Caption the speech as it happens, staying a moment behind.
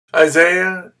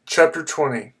Isaiah chapter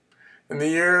 20. In the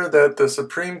year that the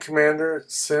supreme commander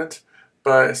sent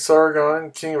by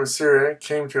Sargon, king of Assyria,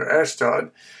 came to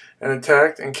Ashdod and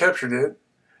attacked and captured it,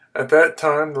 at that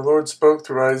time the Lord spoke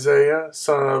through Isaiah,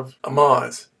 son of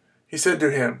Amoz. He said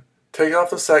to him, "Take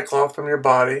off the sackcloth from your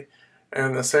body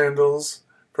and the sandals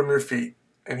from your feet."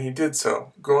 And he did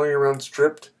so, going around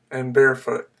stripped and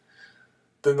barefoot.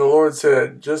 Then the Lord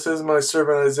said, "Just as my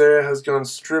servant Isaiah has gone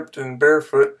stripped and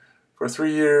barefoot for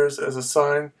 3 years as a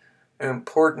sign and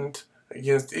portent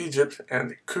against Egypt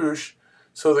and Cush,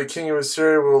 so the king of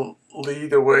Assyria will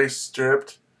lead away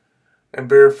stripped and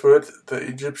barefoot the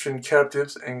Egyptian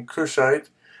captives and Cushite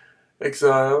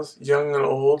exiles, young and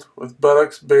old, with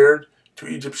buttocks bared to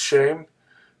Egypt's shame.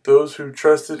 Those who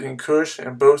trusted in Cush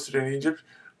and boasted in Egypt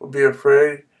will be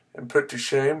afraid and put to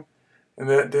shame. In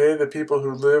that day the people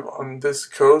who live on this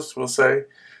coast will say,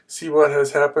 'See what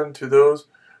has happened to those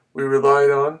we relied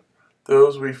on,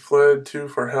 those we fled to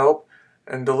for help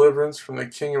and deliverance from the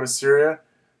king of Assyria.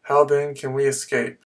 How then can we escape?'"